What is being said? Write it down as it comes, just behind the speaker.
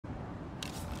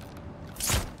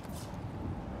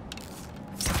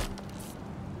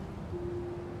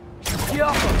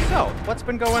So, what's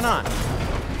been going on?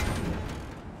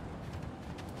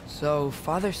 So,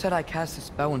 Father said I cast a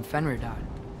spell when Fenrir died,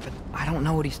 but I don't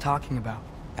know what he's talking about.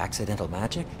 Accidental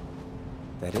magic?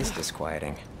 That is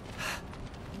disquieting.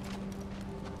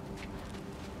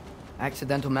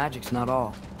 Accidental magic's not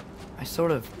all. I sort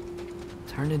of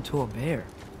turned into a bear.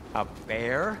 A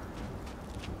bear?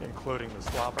 Including the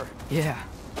slobber? Yeah,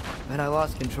 but I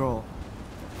lost control.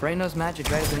 Frey knows magic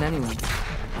better than anyone.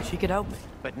 She could help me.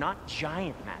 But not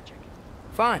giant magic.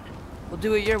 Fine. We'll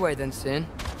do it your way then, Sin.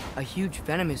 A huge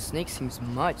venomous snake seems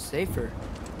much safer.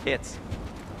 It's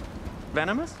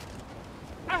venomous?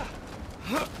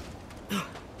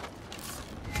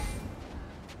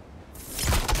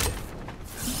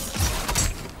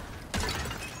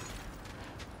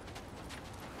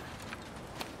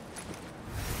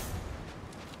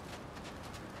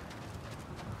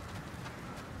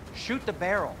 Shoot the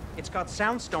barrel. It's got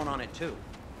soundstone on it, too.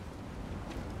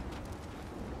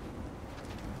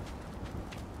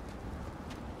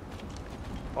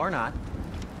 Or not.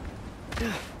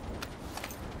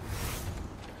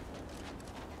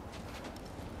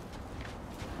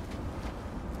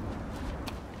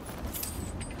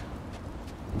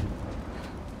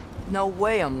 No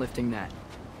way I'm lifting that.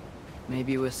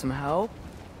 Maybe with some help?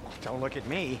 Don't look at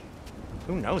me.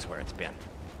 Who knows where it's been?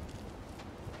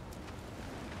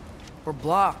 We're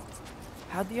blocked.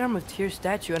 How'd the Arm of Tears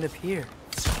statue end up here?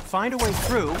 Find a way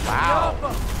through.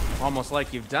 Wow. Almost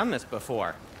like you've done this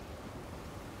before.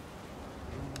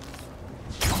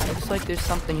 Looks like there's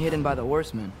something hidden by the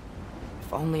horsemen.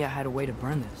 If only I had a way to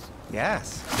burn this.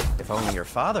 Yes, if only your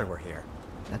father were here.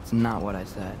 That's not what I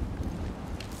said.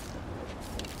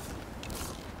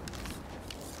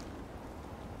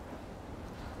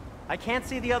 I can't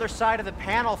see the other side of the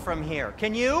panel from here.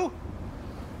 Can you?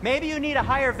 Maybe you need a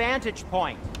higher vantage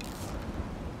point.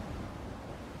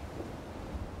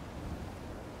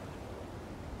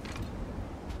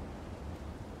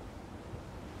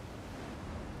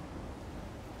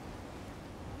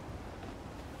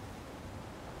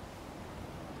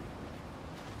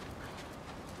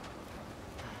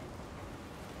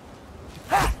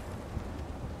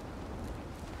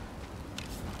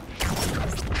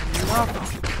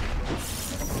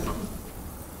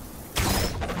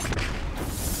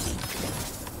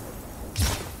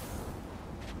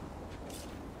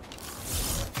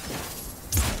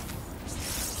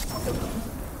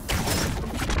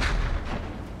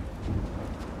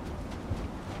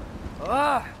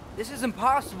 This is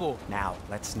impossible. Now,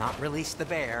 let's not release the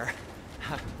bear.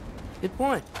 Good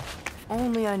point. If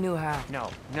only I knew how.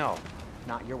 No.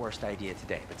 Not your worst idea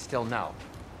today, but still no.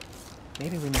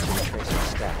 Maybe we need to retrace our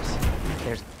steps.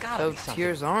 There's gotta be something.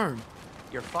 Tyr's arm.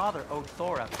 Your father owed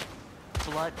Thor a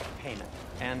blood payment.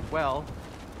 And, well,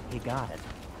 he got it.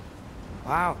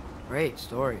 Wow, great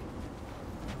story.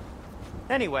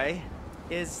 Anyway,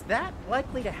 is that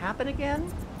likely to happen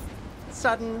again?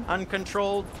 Sudden,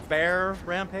 uncontrolled bear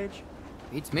rampage?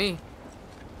 Beats me.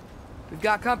 We've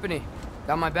got company.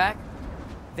 Got my back?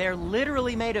 They're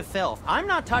literally made of filth. I'm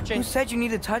not touching... Who said you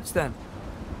need to touch them?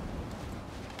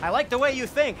 I like the way you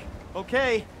think.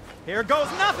 Okay, here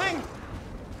goes nothing!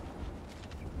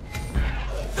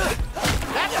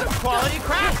 That's some quality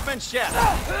craftsmanship!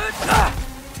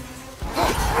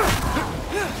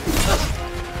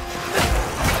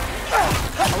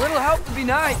 A little help would be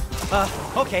nice.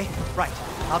 Okay, right.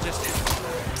 I'll just...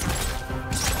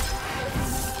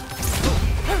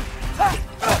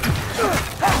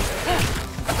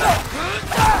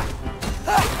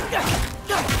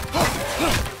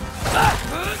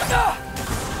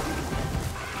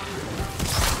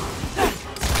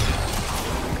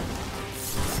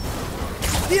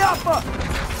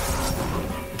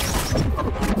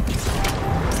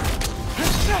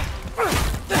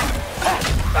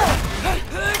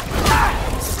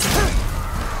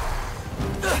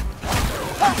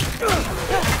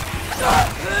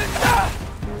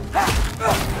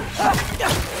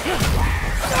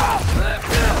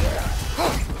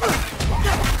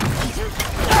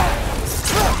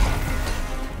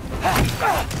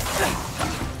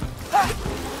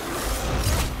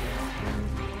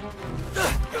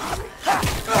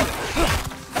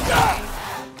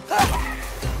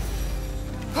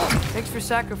 Thanks for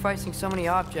sacrificing so many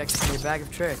objects in your bag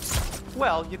of tricks.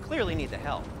 Well, you clearly need the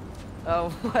help. Oh,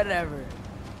 whatever.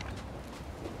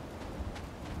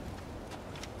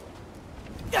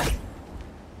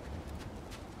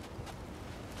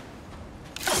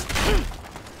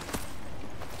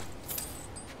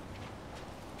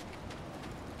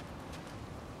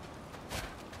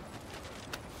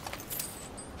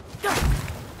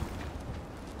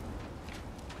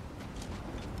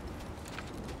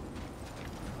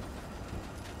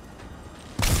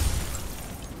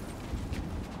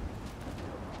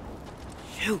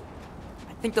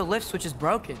 I think the lift switch is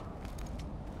broken.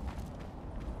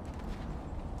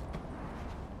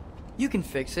 You can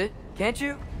fix it, can't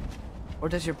you? Or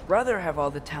does your brother have all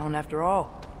the talent after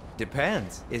all?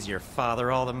 Depends. Is your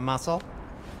father all the muscle?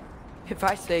 If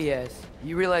I say yes,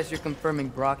 you realize you're confirming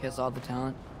Brock has all the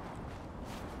talent?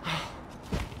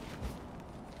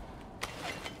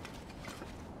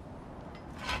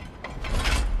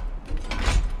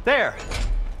 There!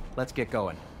 Let's get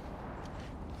going.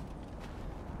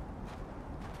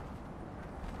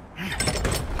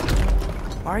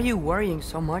 Why are you worrying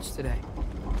so much today?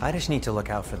 I just need to look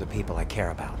out for the people I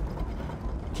care about.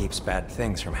 Keeps bad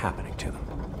things from happening to them.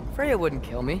 Freya wouldn't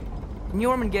kill me. And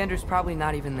Jormungandr's probably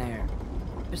not even there.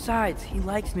 Besides, he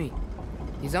likes me.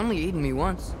 He's only eaten me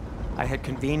once. I had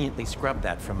conveniently scrubbed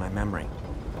that from my memory.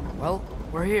 Well,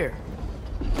 we're here.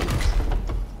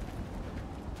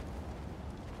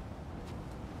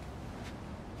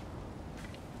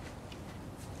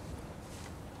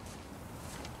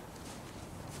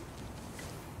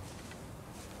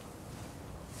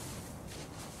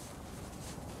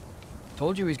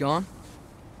 Told you he's gone.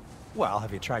 Well,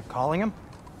 have you tried calling him?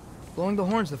 Blowing the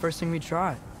horn's the first thing we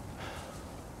tried.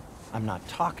 I'm not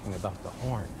talking about the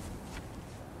horn.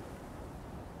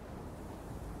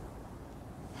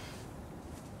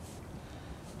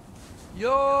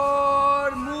 Yormuteyu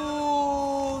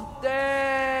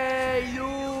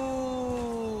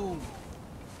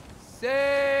Senu.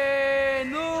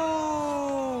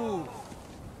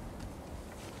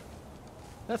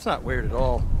 That's not weird at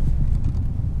all.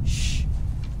 Shh.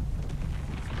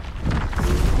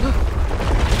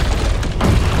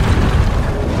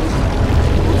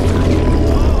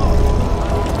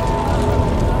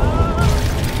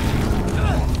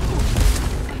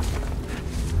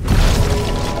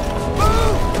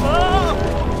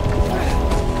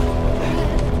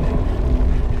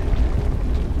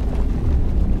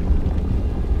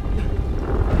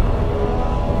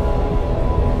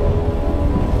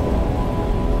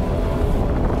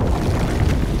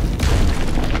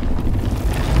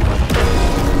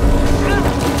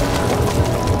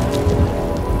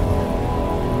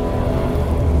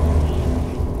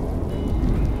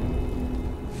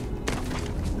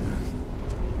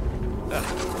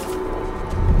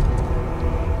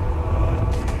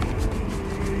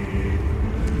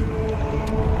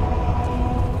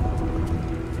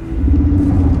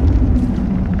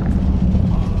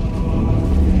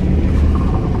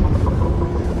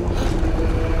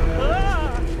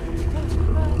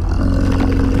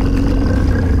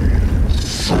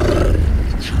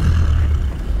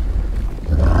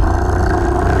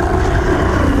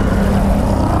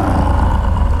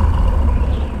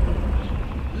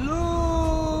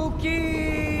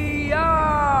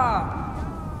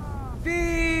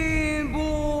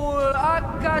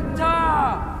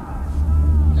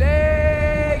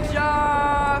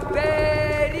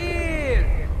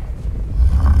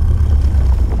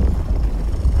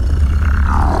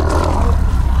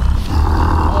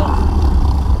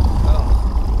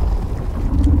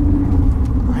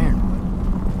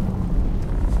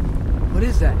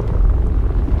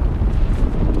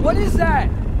 What is that?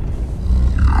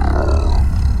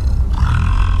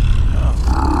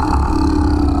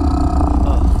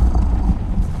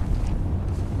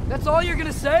 That's all you're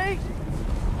gonna say?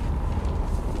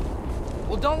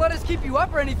 Well, don't let us keep you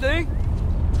up or anything.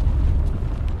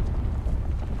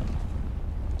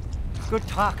 Good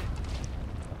talk.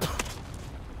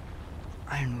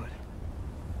 Ironwood.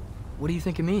 What do you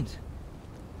think it means?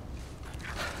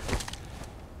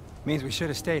 Means we should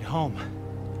have stayed home.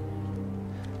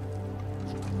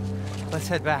 Let's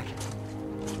head back.